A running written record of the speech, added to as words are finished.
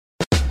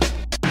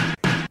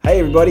Hey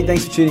everybody,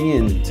 thanks for tuning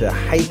in to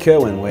Hey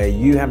Kerwin, where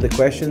you have the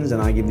questions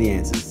and I give the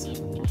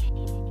answers.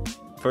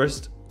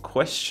 First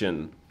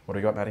question. What do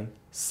we got, Matty?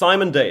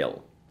 Simon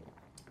Dale.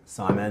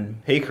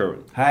 Simon. Hey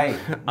Kerwin. Hey.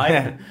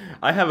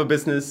 I have a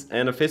business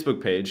and a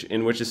Facebook page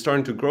in which is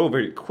starting to grow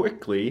very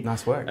quickly.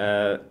 Nice work.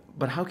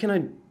 But how can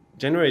I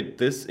generate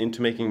this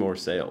into making more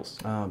sales?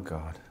 Oh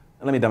God.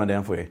 Let me dumb it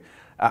down for you.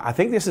 I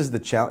think this is the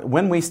challenge.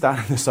 When we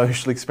started the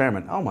social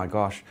experiment, oh my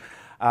gosh,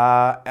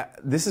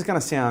 this is going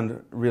to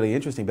sound really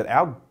interesting, but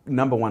our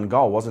number one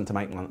goal wasn't to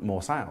make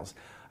more sales.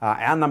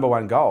 Our number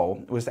one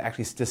goal was to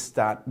actually just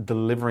start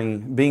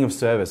delivering, being of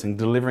service and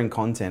delivering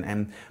content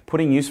and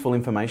putting useful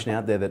information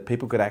out there that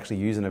people could actually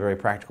use in a very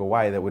practical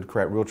way that would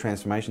create real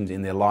transformations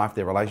in their life,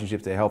 their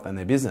relationships, their health and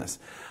their business.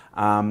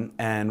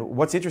 And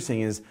what's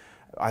interesting is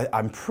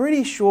I'm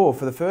pretty sure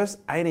for the first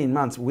 18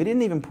 months, we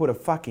didn't even put a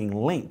fucking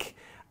link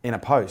in a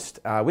post.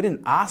 We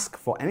didn't ask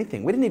for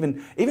anything. We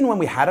didn't even when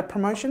we had a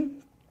promotion,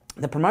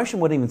 the promotion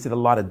wouldn't even see the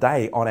light of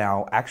day on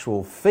our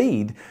actual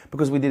feed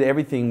because we did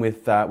everything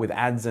with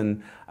ads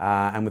and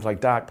with like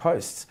dark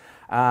posts.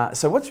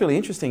 So what's really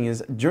interesting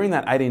is during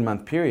that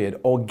 18-month period,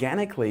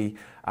 organically,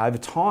 over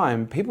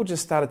time, people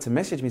just started to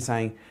message me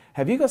saying,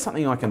 have you got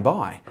something I can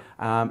buy?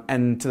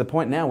 And to the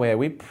point now where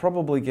we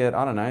probably get,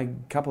 I don't know,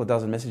 a couple of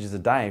dozen messages a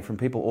day from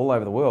people all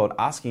over the world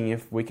asking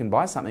if we can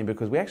buy something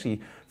because we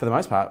actually, for the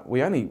most part,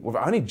 we've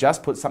only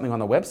just put something on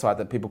the website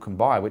that people can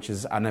buy, which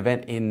is an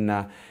event in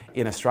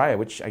Australia,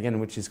 which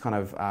is kind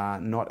of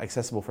not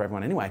accessible for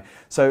everyone anyway.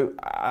 So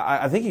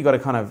I think you've got to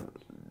kind of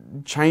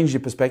change your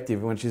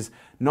perspective, which is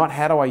not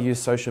how do I use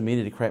social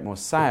media to create more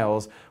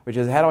sales, which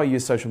is how do I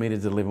use social media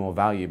to deliver more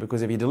value?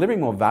 Because if you're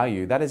delivering more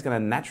value, that is going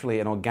to naturally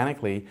and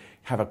organically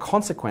have a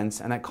consequence,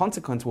 and that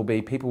consequence will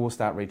be people will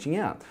start reaching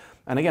out.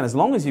 And again, as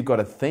long as you've got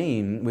a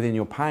theme within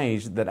your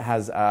page that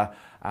has that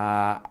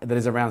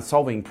is around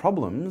solving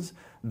problems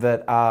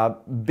that are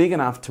big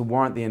enough to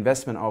warrant the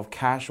investment of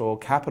cash or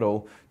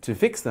capital to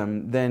fix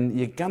them, then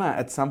you're gonna,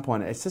 at some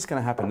point, it's just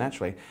gonna happen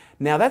naturally.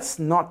 Now, that's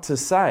not to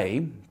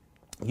say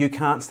you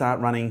can't start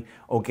running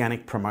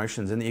organic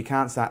promotions and that you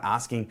can't start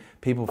asking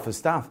people for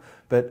stuff.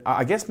 But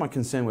I guess my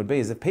concern would be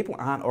is if people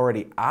aren't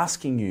already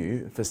asking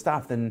you for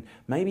stuff, then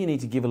maybe you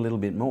need to give a little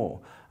bit more.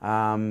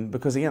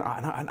 Because again,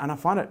 I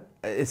find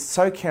it's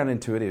so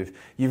counterintuitive.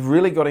 You've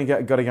really got to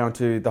go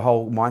into the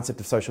whole mindset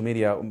of social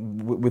media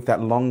with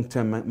that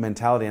long-term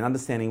mentality and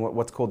understanding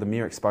what's called the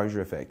mere exposure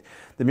effect.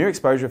 The mere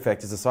exposure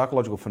effect is a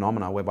psychological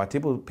phenomenon whereby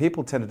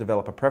people tend to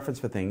develop a preference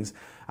for things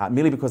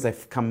merely because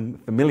they've become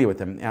familiar with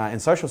them. In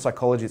social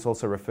psychology, it's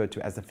also referred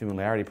to as the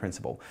familiarity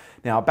principle.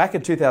 Now, back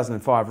in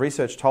 2005,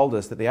 research told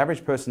us that the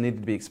average person needed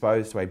to be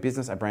exposed to a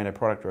business, a brand, a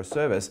product, or a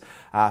service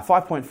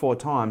 5.4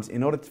 times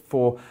in order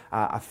for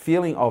a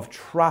feeling of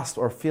trust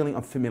or a feeling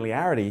of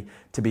familiarity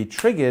to be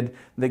triggered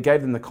that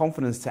gave them the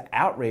confidence to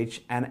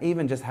outreach and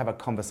even just have a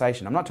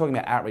conversation. I'm not talking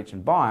about outreach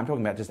and buy, I'm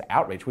talking about just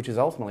outreach, which is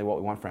ultimately what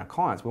we want for our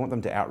clients. We want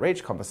them to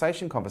outreach,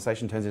 conversation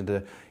turns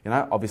into,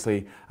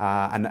 obviously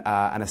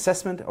an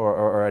assessment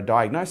or a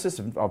diagnosis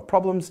of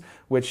problems,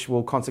 which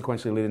will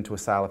consequentially lead into a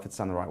sale if it's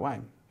done the right way.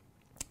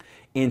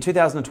 In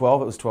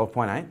 2012, it was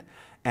 12.8.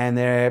 And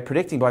they're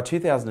predicting by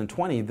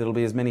 2020 that it'll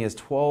be as many as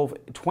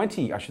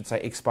 20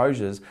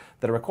 exposures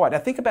that are required. Now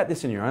think about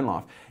this in your own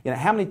life.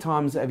 How many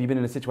times have you been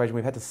in a situation where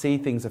you've had to see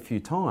things a few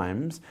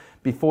times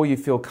before you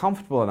feel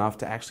comfortable enough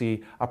to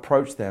actually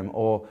approach them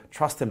or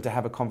trust them to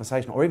have a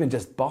conversation or even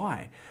just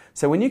buy?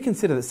 So when you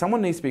consider that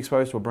someone needs to be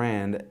exposed to a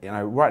brand,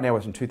 right now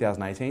it's in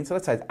 2018, so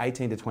let's say it's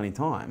 18 to 20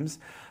 times,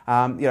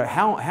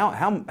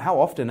 how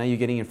often are you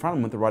getting in front of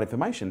them with the right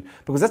information?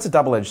 Because that's a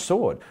double-edged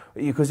sword.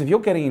 Because if you're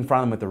getting in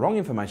front of them with the wrong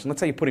information,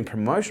 let's say you're putting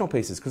promotional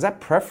pieces, because that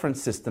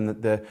preference system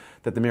that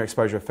the mere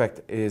exposure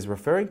effect is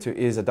referring to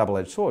is a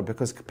double-edged sword,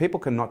 because people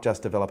can not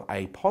just develop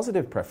a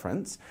positive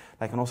preference,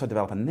 they can also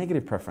develop a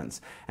negative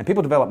preference. And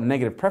people develop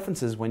negative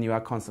preferences when you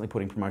are constantly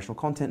putting promotional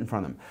content in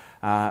front of them.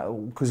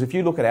 Because if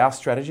you look at our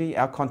strategy,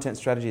 our content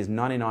strategy is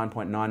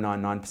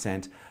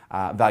 99.999%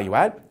 value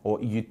add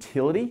or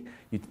utility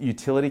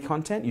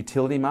content,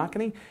 utility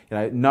marketing.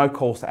 No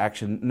calls to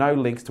action, no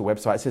links to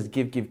websites. It says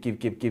give. Say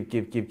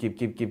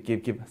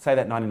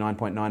that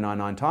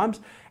 99.999 times,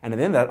 and at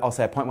the end of that, I'll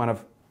say at point one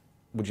of,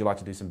 would you like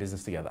to do some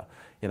business together?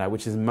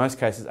 Which is in most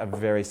cases a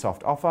very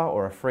soft offer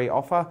or a free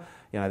offer,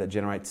 that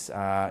generates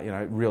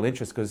real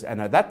interest.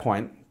 And at that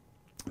point,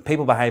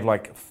 people behave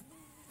like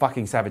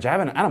fucking savage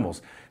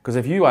animals. Because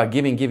if you are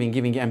giving,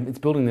 and it's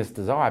building this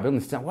desire,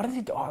 what is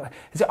it?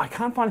 I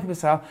can't find anything for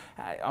sale.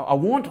 I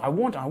want,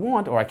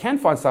 or I can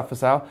find stuff for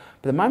sale.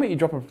 But the moment you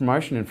drop a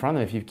promotion in front of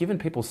them, if you've given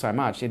people so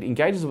much, it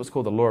engages what's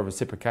called the law of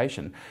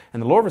reciprocation.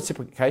 And the law of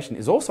reciprocation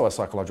is also a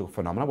psychological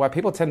phenomenon where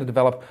people tend to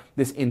develop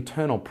this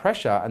internal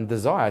pressure and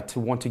desire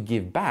to want to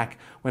give back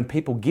when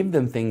people give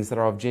them things that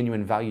are of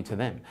genuine value to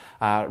them.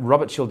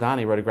 Robert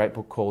Cialdini wrote a great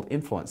book called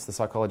Influence, The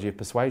Psychology of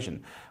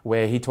Persuasion,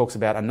 where he talks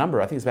about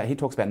he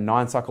talks about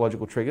 9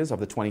 psychological triggers of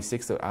the 20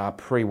 26 that are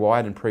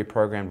pre-wired and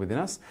pre-programmed within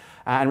us.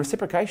 And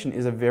reciprocation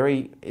is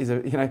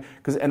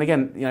because, and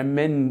again,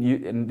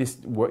 men, and this,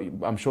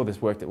 I'm sure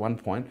this worked at one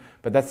point,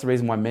 but that's the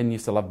reason why men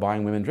used to love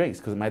buying women drinks,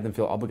 because it made them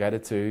feel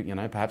obligated to,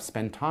 perhaps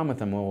spend time with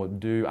them or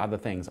do other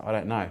things. I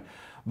don't know.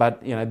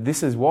 But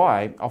this is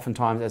why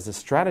oftentimes as a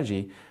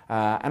strategy,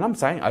 and I'm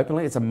saying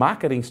openly, it's a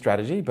marketing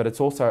strategy, but it's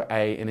also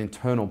an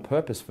internal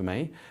purpose for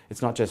me.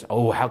 It's not just,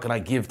 how can I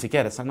give to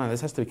get? It's like, no,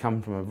 this has to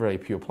come from a very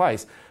pure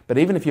place. But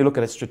even if you look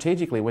at it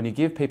strategically, when you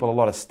give people a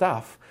lot of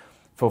stuff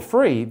for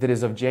free that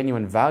is of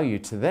genuine value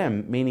to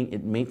them, meaning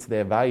it meets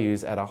their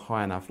values at a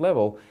high enough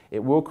level,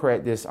 it will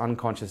create this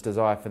unconscious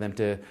desire for them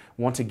to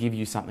want to give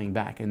you something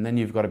back. And then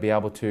you've got to be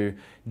able to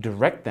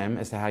direct them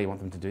as to how you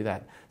want them to do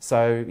that.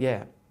 So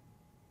yeah,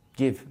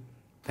 give.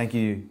 Thank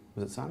you.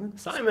 Was it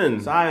Simon?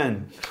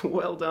 Simon.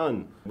 Well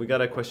done. We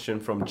got a question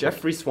from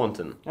Jeffrey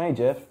Swanton. Hey,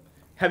 Jeff.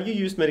 Have you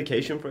used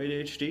medication for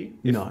ADHD?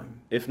 No.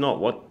 If not,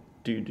 what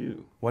do you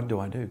do? What do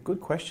I do? Good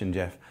question,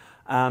 Jeff.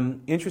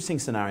 Interesting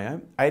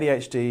scenario.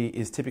 ADHD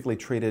is typically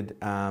treated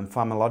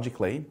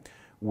pharmacologically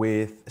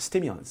with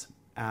stimulants,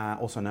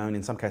 also known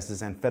in some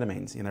cases as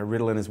amphetamines.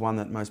 Ritalin is one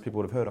that most people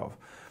would have heard of,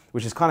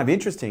 which is kind of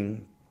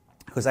interesting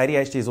because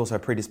ADHD is also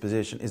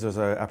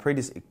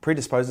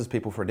predisposes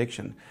people for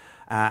addiction.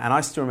 And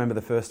I still remember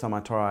the first time I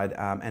tried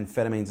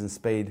amphetamines and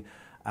speed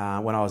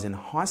when I was in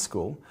high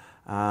school,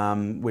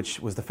 which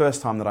was the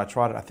first time that I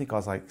tried it. I think I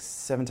was like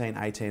 17,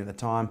 18 at the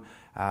time.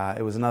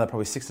 It was another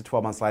probably 6 to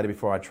 12 months later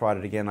before I tried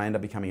it again. I ended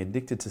up becoming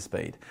addicted to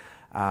speed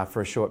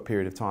for a short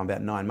period of time,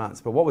 about 9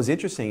 months. But what was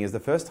interesting is the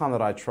first time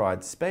that I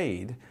tried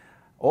speed,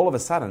 all of a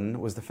sudden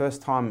was the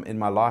first time in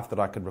my life that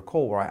I could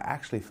recall where I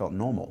actually felt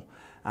normal.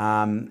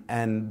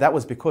 And that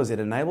was because it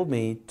enabled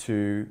me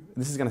to,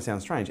 this is going to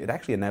sound strange, it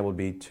actually enabled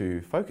me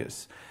to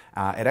focus.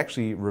 It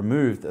actually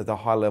removed the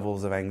high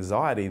levels of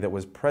anxiety that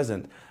was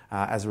present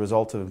as a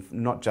result of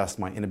not just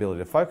my inability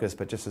to focus,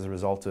 but just as a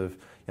result of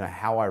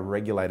how I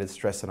regulated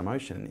stress and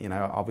emotion.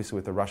 Obviously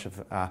with the rush of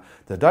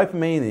the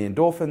dopamine, the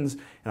endorphins,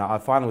 I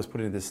finally was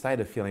put into this state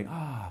of feeling,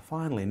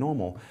 finally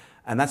normal.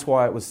 And that's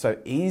why it was so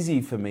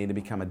easy for me to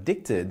become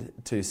addicted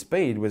to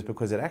speed, was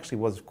because it actually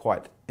was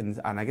quite,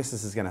 and I guess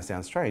this is going to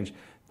sound strange,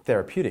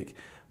 therapeutic.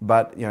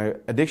 But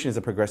addiction is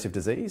a progressive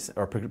disease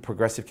or a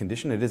progressive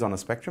condition. It is on a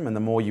spectrum, and the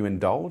more you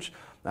indulge,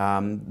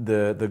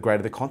 the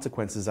greater the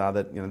consequences are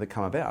that that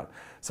come about.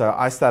 So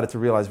I started to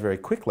realize very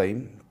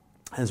quickly,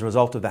 as a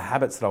result of the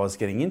habits that I was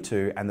getting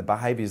into and the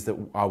behaviours that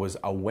I was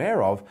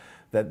aware of,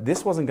 that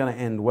this wasn't going to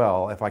end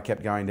well if I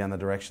kept going down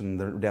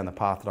the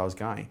path that I was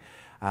going.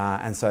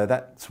 And so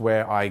that's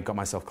where I got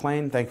myself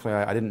clean. Thankfully,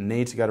 I didn't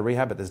need to go to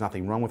rehab, but there's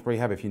nothing wrong with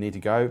rehab. If you need to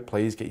go,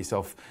 please get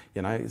yourself,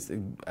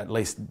 at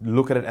least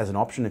look at it as an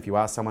option if you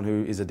are someone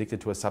who is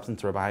addicted to a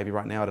substance or a behaviour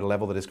right now at a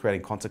level that is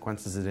creating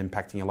consequences and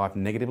impacting your life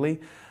negatively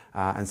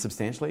and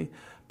substantially.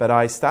 But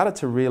I started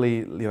to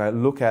really,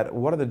 look at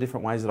what are the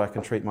different ways that I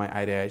can treat my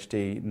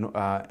ADHD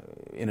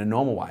in a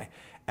normal way.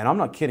 And I'm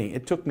not kidding.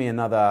 It took me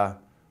another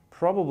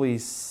probably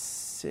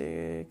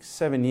 6,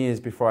 7 years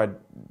before I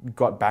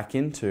got back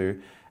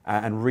into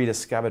and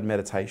rediscovered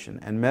meditation.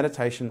 And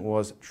meditation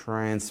was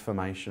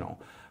transformational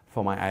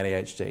for my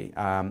ADHD.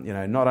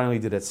 Not only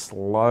did it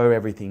slow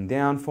everything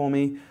down for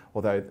me,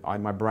 although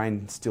my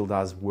brain still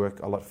does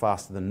work a lot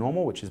faster than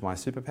normal, which is my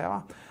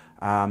superpower.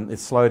 It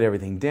slowed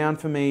everything down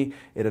for me.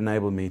 It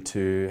enabled me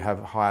to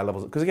have higher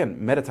levels. Because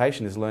again,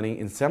 meditation is learning,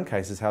 in some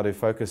cases, how to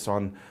focus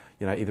on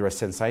either a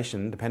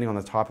sensation, depending on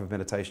the type of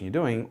meditation you're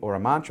doing, or a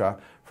mantra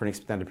for an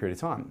extended period of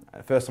time.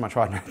 First time I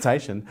tried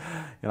meditation,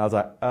 I was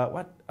like,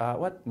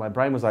 what? My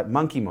brain was like,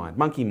 monkey mind,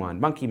 monkey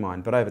mind, monkey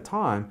mind. But over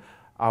time,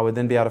 I would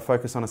then be able to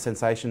focus on a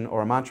sensation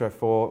or a mantra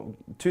for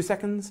 2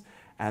 seconds,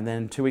 and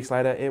then 2 weeks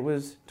later, it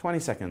was 20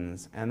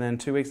 seconds. And then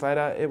 2 weeks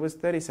later, it was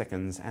 30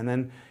 seconds. And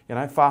then,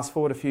 fast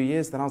forward a few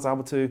years, then I was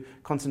able to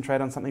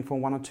concentrate on something for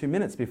 1 or 2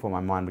 minutes before my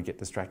mind would get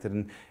distracted.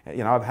 And,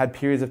 I've had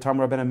periods of time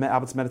where I've been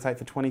able to meditate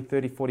for 20,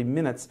 30, 40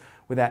 minutes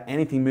without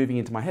anything moving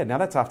into my head. Now,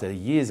 that's after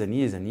years and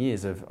years and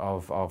years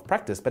of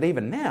practice. But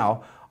even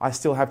now, I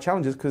still have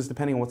challenges because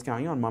depending on what's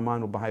going on, my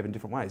mind will behave in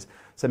different ways.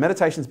 So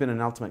meditation's been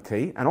an ultimate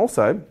key. And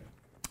also,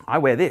 I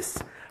wear this.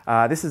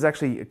 This is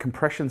actually a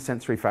compression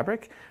sensory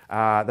fabric.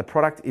 The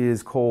product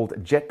is called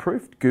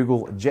Jetproof.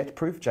 Google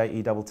Jetproof,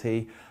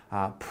 J-E-T-T,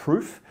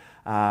 proof.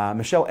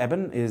 Michelle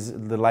Eben is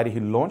the lady who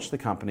launched the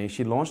company.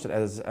 She launched it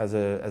as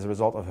a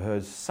result of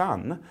her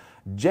son,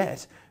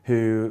 Jet,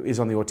 who is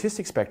on the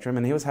autistic spectrum,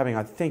 and he was having,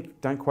 I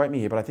think, don't quote me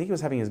here, but I think he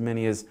was having as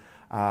many as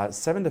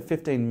 7 to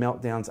 15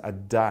 meltdowns a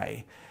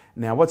day.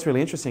 Now, what's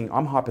really interesting,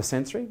 I'm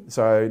hypersensory,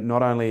 so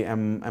not only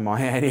am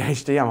I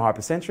ADHD, I'm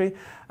hypersensory.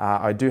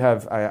 I do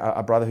have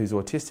a brother who's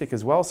autistic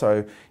as well,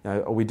 so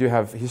we do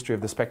have a history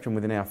of the spectrum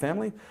within our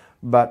family.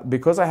 But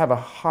because I have a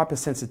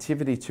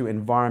hypersensitivity to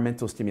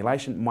environmental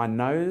stimulation, my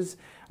nose,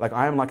 like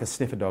I am like a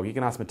sniffer dog. You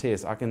can ask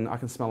Matthias, I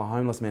can smell a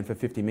homeless man for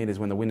 50 metres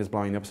when the wind is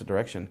blowing in the opposite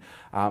direction.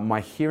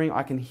 My hearing,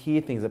 I can hear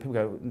things that people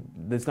go,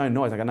 there's no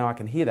noise. I go, no, I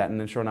can hear that, and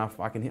then sure enough,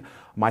 I can hear.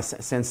 My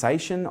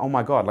sensation, oh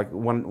my God, like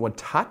one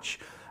touch,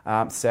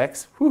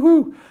 sex,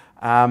 woohoo,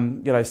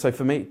 So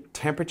for me,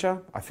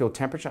 temperature, I feel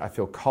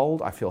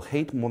cold, I feel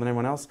heat more than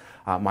anyone else.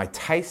 My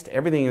taste,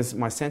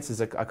 my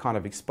senses are kind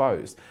of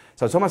exposed.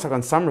 So it's almost like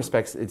on some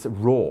respects, it's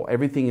raw.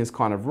 Everything is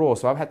kind of raw.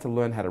 So I've had to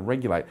learn how to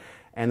regulate.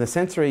 And the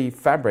sensory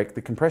fabric,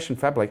 the compression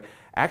fabric,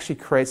 actually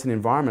creates an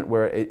environment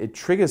where it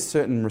triggers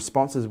certain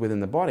responses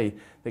within the body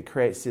that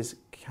creates this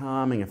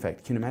calming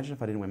effect. Can you imagine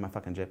if I didn't wear my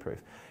fucking Jetproof?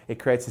 It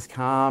creates this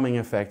calming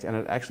effect, and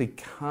it actually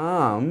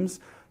calms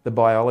the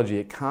biology,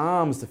 it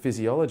calms the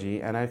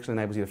physiology, and actually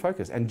enables you to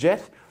focus. And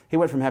Jet, he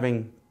went from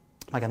having,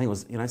 like I think it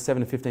was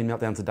 7 to 15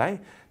 meltdowns a day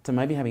to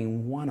maybe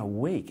having one a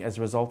week as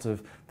a result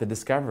of the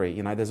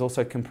discovery. There's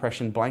also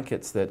compression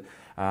blankets that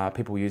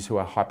people use who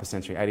are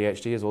hypersensory.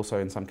 ADHD is also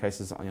in some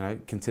cases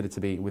considered to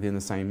be within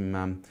the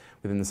same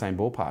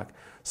ballpark.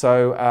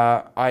 So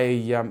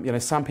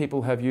some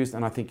people have used,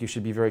 and I think you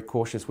should be very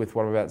cautious with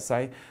what I'm about to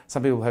say.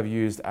 Some people have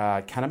used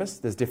cannabis.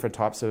 There's different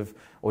types of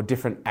or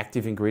different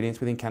active ingredients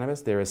within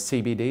cannabis. There are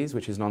CBDs,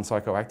 which is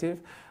non-psychoactive,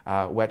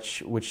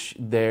 which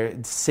there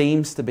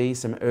seems to be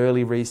some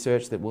early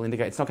research that will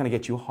indicate it's not going to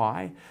get you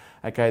high.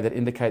 Okay, that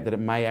indicate that it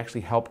may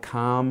actually help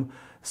calm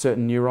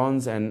certain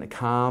neurons and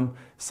calm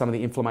some of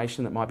the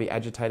inflammation that might be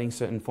agitating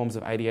certain forms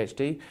of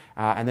ADHD.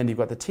 And then you've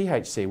got the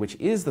THC, which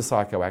is the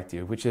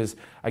psychoactive, which is,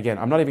 again,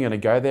 I'm not even going to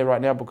go there right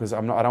now because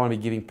I don't want to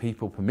be giving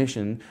people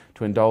permission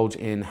to indulge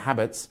in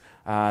habits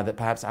that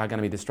perhaps are going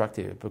to be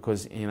destructive,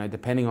 because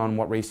depending on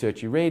what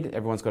research you read,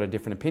 everyone's got a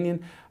different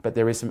opinion, but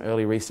there is some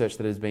early research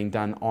that has been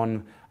done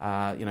on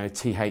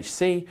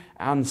THC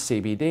and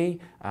CBD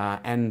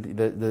and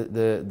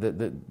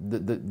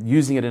the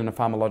using it in a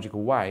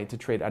pharmacological way to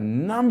treat a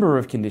number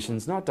of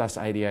conditions, not just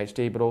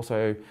ADHD, but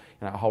also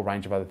a whole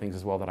range of other things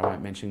as well that I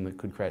won't mention that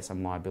could create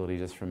some liability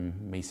just from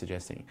me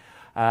suggesting.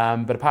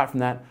 But apart from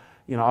that,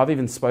 I've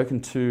even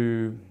spoken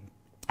to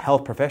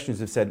health professionals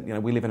who've said,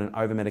 we live in an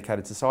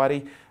over-medicated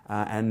society,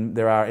 and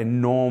there are an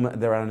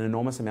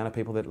enormous amount of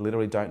people that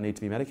literally don't need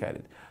to be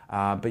medicated.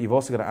 But you've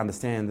also got to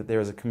understand that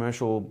there is a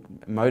commercial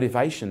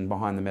motivation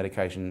behind the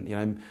medication.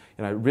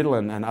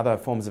 Ritalin and other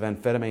forms of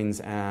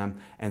amphetamines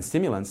and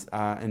stimulants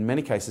are, in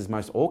many cases,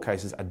 most all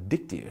cases,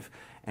 addictive.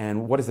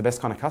 And what is the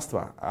best kind of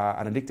customer?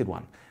 An addicted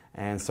one.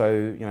 And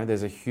so,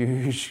 there's a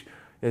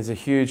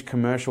huge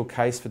commercial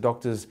case for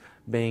doctors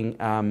being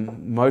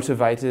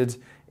motivated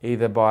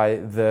either by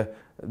the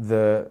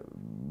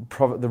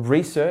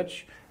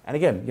research, and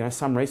again,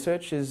 some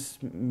research is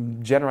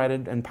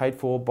generated and paid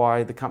for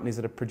by the companies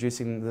that are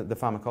producing the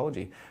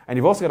pharmacology. And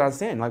you've also got to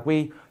understand,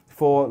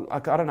 for I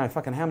don't know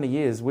fucking how many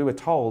years, we were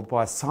told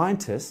by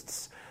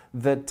scientists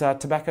that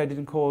tobacco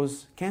didn't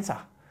cause cancer.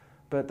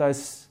 But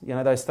those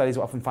studies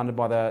were often funded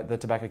by the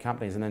tobacco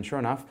companies, and then sure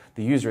enough,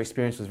 the user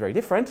experience was very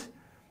different.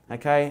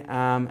 Okay,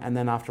 and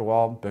then after a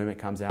while, boom, it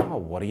comes out. Oh,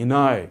 what do you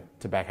know?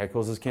 Tobacco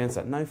causes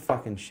cancer. No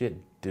fucking shit,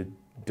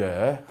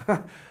 duh.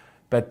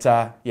 But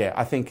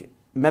I think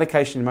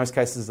medication in most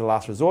cases is the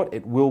last resort.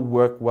 It will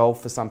work well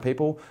for some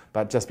people,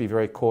 but just be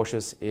very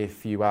cautious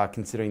if you are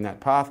considering that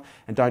path,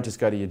 and don't just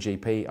go to your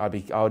GP.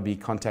 I would be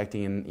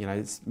contacting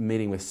and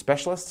meeting with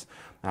specialists.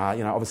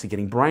 Obviously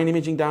getting brain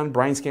imaging done,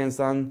 brain scans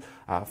done,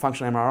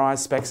 functional MRIs,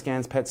 SPECT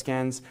scans, PET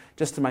scans,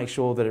 just to make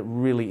sure that it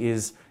really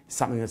is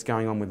something that's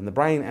going on within the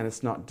brain and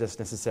it's not just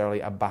necessarily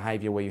a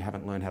behaviour where you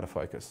haven't learned how to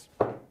focus.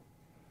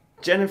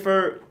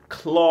 Jennifer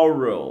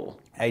Clorrell.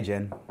 Hey,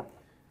 Jen.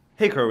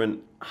 Hey,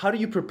 Kerwin. How do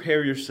you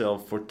prepare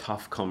yourself for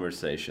tough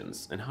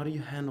conversations, and how do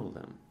you handle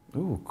them?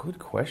 Ooh, good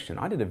question.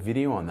 I did a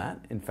video on that.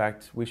 In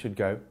fact, we should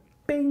go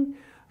bing,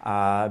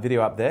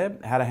 video up there,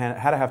 how to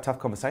have tough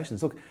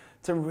conversations. Look,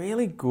 it's a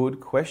really good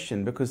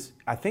question, because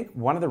I think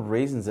one of the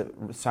reasons that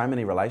so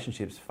many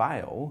relationships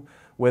fail,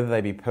 whether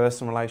they be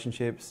personal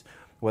relationships,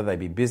 whether they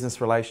be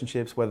business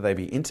relationships, whether they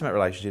be intimate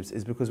relationships,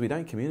 is because we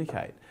don't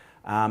communicate.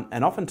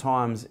 And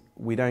oftentimes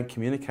we don't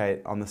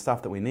communicate on the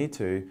stuff that we need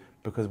to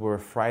because we're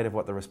afraid of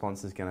what the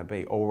response is going to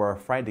be, or we're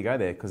afraid to go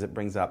there because it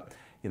brings up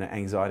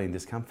anxiety and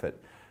discomfort.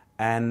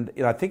 And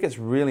I think it's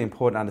really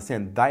important to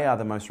understand they are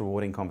the most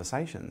rewarding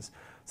conversations.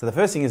 So the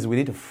first thing is we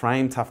need to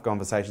frame tough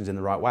conversations in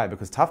the right way,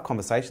 because tough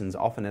conversations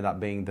often end up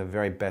being the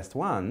very best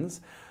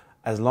ones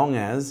as long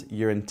as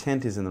your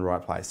intent is in the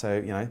right place.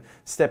 So,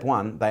 step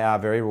one, they are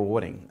very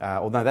rewarding.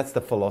 Although that's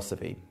the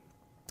philosophy.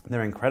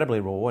 They're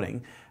incredibly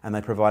rewarding and they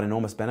provide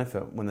enormous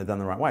benefit when they're done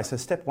the right way. So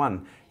step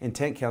one,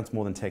 intent counts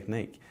more than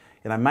technique.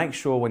 Make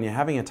sure when you're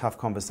having a tough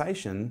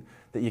conversation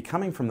that you're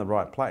coming from the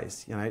right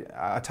place.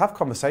 A tough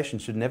conversation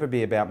should never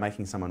be about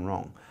making someone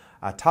wrong.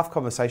 A tough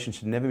conversation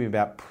should never be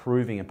about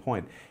proving a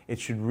point. It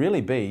should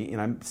really be,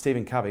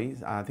 Stephen Covey,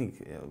 I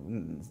think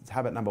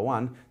habit number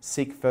one,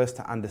 seek first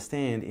to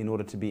understand in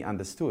order to be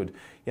understood.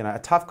 A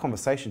tough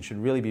conversation should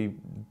really be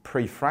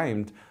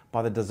pre-framed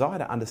by the desire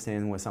to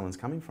understand where someone's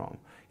coming from.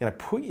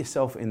 Put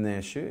yourself in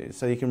their shoes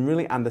so you can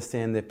really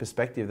understand their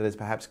perspective that is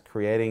perhaps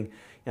creating,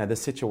 the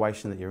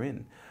situation that you're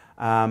in.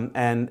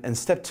 And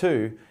step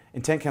two,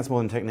 intent counts more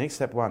than technique.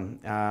 Step one,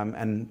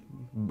 and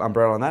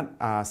umbrella on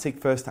that, seek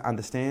first to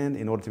understand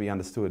in order to be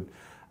understood.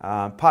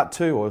 Part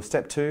two, or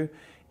step two,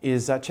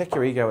 is check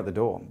your ego at the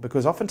door,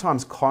 because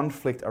oftentimes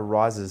conflict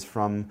arises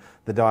from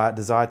the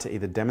desire to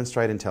either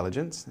demonstrate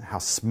intelligence, how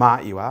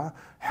smart you are,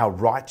 how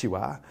right you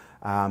are,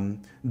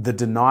 the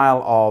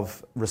denial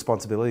of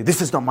responsibility.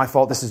 This is not my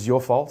fault, this is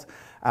your fault.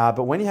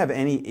 But when you have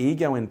any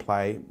ego in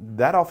play,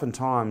 that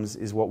oftentimes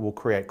is what will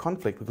create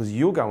conflict, because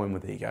you'll go in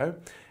with ego,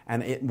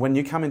 and when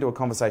you come into a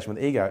conversation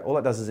with ego, all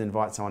it does is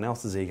invite someone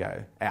else's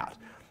ego out.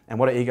 And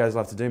what do egos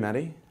love to do,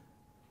 Maddie?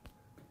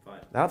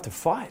 Fight. They love to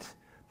fight.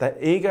 That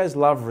egos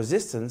love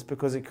resistance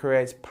because it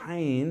creates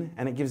pain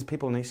and it gives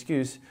people an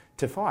excuse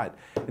to fight.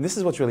 And this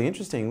is what's really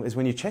interesting, is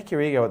when you check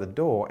your ego at the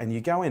door and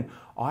you go in.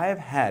 I have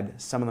had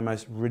some of the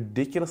most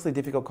ridiculously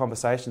difficult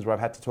conversations where I've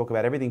had to talk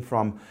about everything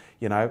from,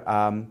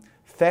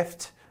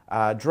 theft,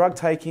 drug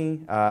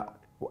taking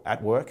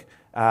at work,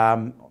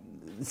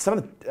 some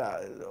of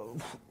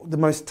the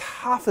most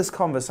toughest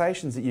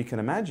conversations that you can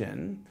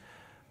imagine.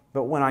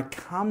 But when I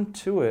come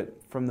to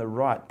it from the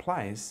right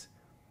place,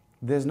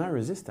 there's no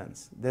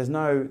resistance. There's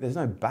no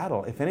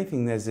battle. If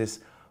anything, there's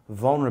this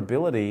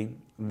vulnerability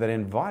that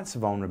invites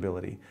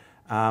vulnerability.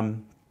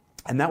 And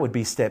that would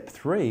be step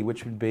 3,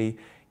 which would be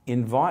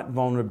invite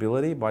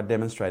vulnerability by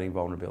demonstrating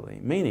vulnerability.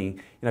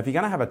 Meaning, if you're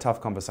going to have a tough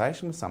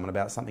conversation with someone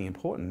about something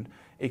important,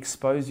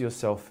 expose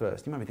yourself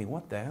first. You might be thinking,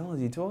 what the hell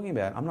is he talking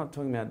about? I'm not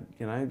talking about,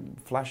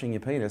 flashing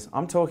your penis.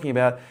 I'm talking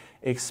about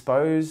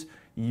expose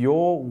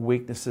your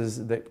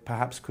weaknesses that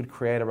perhaps could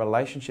create a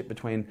relationship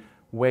between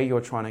where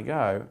you're trying to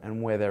go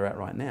and where they're at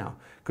right now.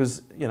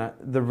 Because,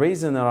 the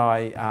reason that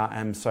I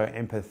am so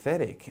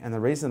empathetic, and the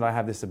reason that I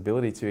have this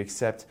ability to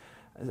accept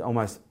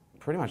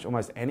pretty much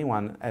almost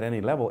anyone at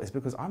any level, is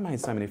because I've made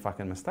so many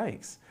fucking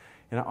mistakes.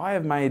 I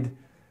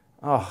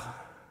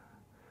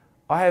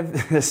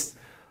have just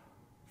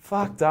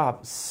fucked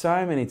up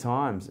so many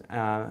times.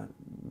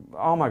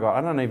 Oh my God,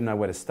 I don't even know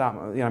where to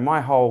start.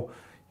 My whole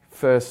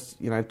first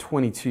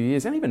 22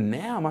 years, and even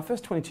now, my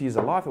first 22 years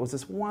of life, it was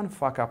just one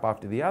fuck up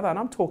after the other, and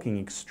I'm talking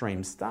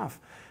extreme stuff.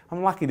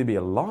 I'm lucky to be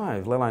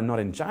alive, let alone not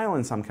in jail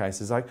in some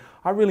cases. I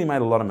really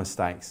made a lot of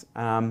mistakes.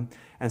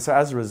 And so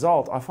as a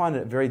result, I find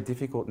it very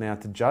difficult now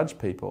to judge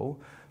people,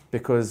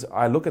 because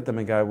I look at them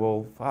and go,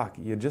 well, fuck,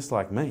 you're just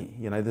like me.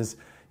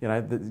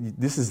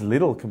 This is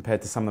little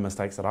compared to some of the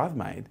mistakes that I've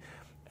made.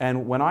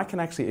 And when I can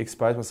actually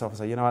expose myself and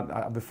say,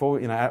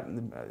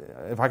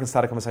 if I can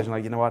start a conversation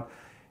like,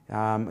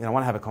 I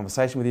want to have a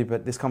conversation with you,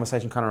 but this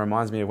conversation kind of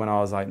reminds me of when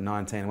I was like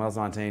 19. When I was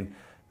 19,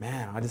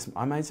 man,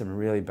 I made some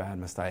really bad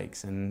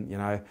mistakes, and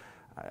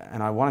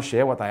I want to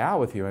share what they are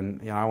with you,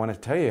 and I want to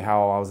tell you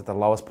how I was at the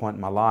lowest point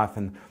in my life,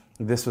 and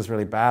this was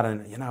really bad,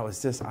 and it was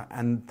just,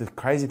 and the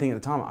crazy thing at the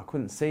time, I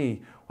couldn't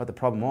see what the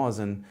problem was,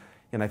 and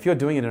if you're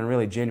doing it in a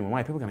really genuine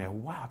way, people are going to go,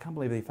 wow, I can't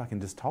believe he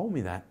fucking just told me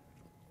that,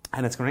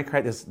 and it's going to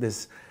create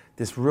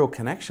this real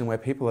connection where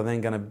people are then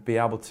going to be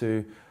able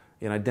to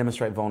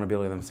demonstrate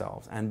vulnerability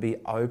themselves and be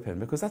open,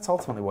 because that's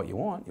ultimately what you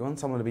want. You want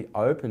someone to be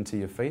open to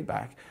your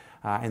feedback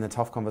in the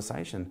tough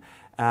conversation.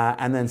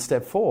 And then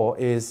step 4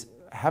 is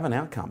have an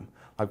outcome.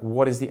 Like,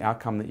 what is the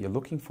outcome that you're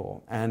looking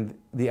for? And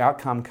the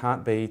outcome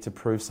can't be to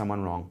prove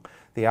someone wrong.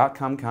 The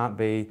outcome can't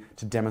be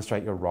to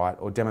demonstrate you're right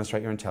or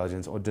demonstrate your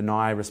intelligence or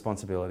deny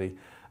responsibility.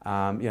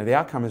 The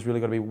outcome has really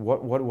got to be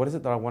what is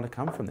it that I want to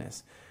come from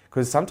this?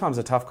 Because sometimes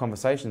a tough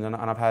conversation, and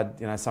I've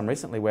had some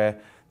recently where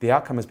the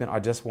outcome has been I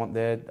just want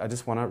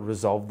to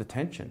resolve the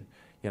tension.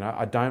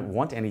 I don't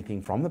want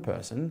anything from the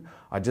person.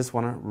 I just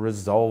want to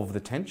resolve the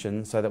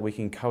tension so that we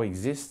can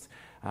coexist,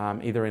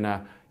 either in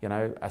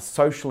a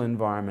social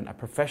environment, a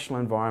professional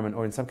environment,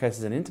 or in some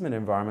cases an intimate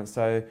environment.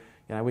 So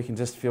we can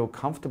just feel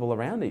comfortable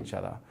around each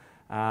other.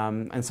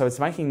 And so it's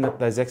making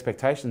those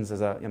expectations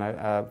as a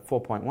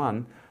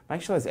 4.1.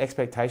 Make sure those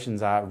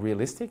expectations are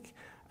realistic.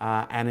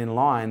 And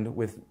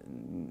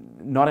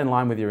not in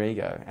line with your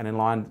ego, and in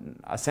line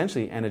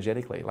essentially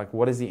energetically. Like,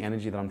 what is the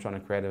energy that I'm trying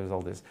to create as a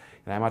result of this?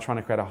 Am I trying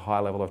to create a high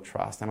level of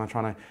trust? Am I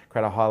trying to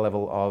create a high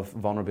level of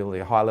vulnerability,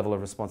 a high level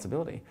of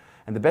responsibility?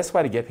 And the best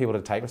way to get people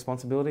to take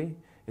responsibility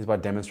is by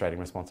demonstrating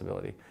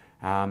responsibility.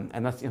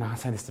 And that's, I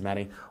say this to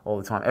Maddie all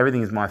the time,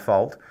 everything is my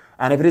fault.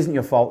 And if it isn't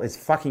your fault, it's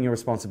fucking your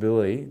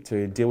responsibility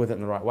to deal with it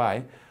in the right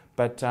way.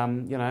 But,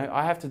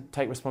 I have to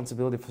take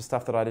responsibility for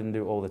stuff that I didn't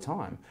do all the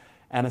time.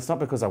 And it's not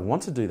because I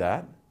want to do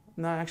that.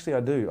 No, actually I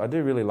do. I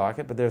do really like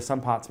it, but there are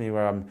some parts of me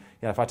where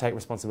if I take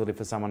responsibility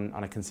for someone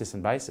on a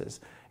consistent basis,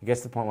 it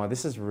gets to the point where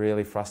this is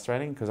really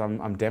frustrating because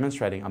I'm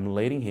demonstrating, I'm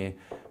leading here.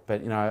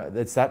 But,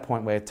 it's that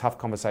point where tough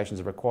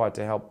conversations are required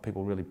to help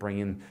people really bring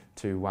in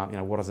to,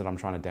 what is it I'm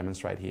trying to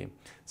demonstrate here?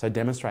 So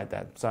demonstrate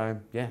that. So,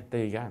 yeah,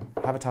 there you go.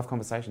 Have a tough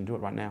conversation. Do it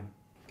right now.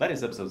 That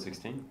is episode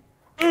 16.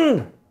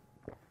 Of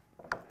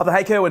the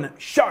Hey Kerwin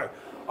Show.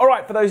 All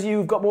right, for those of you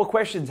who've got more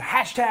questions,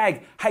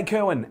 hashtag Hey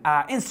Kerwin,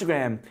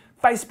 Instagram,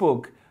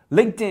 Facebook,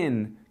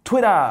 LinkedIn,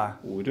 Twitter.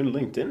 We're doing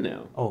LinkedIn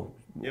now. Oh,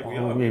 yeah, we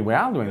are. We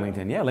are doing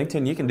LinkedIn. Yeah,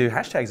 LinkedIn, you can do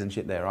hashtags and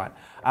shit there, right?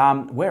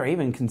 We're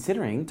even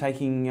considering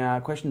taking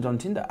questions on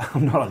Tinder.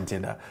 I'm not on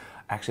Tinder.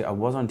 Actually, I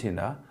was on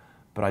Tinder,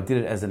 but I did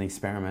it as an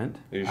experiment.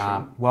 Are you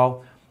sure?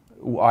 Well,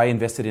 I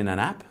invested in an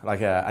app,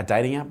 like a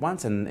dating app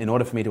once, and in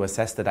order for me to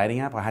assess the dating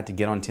app, I had to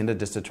get on Tinder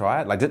just to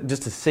try it, like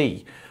just to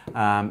see.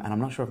 And I'm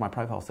not sure if my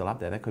profile's still up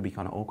there. That could be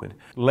kind of awkward.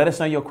 Let us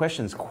know your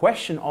questions.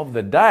 Question of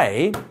the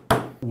day: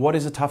 what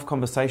is a tough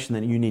conversation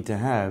that you need to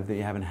have that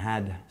you haven't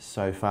had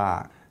so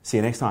far? See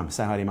you next time.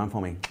 Say hi to your mum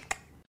for me.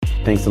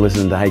 Thanks for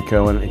listening to Hey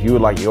Kerwin. If you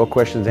would like your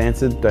questions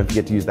answered, don't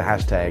forget to use the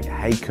hashtag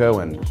Hey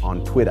Kerwin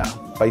on Twitter,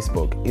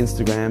 Facebook,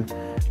 Instagram,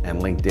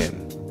 and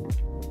LinkedIn.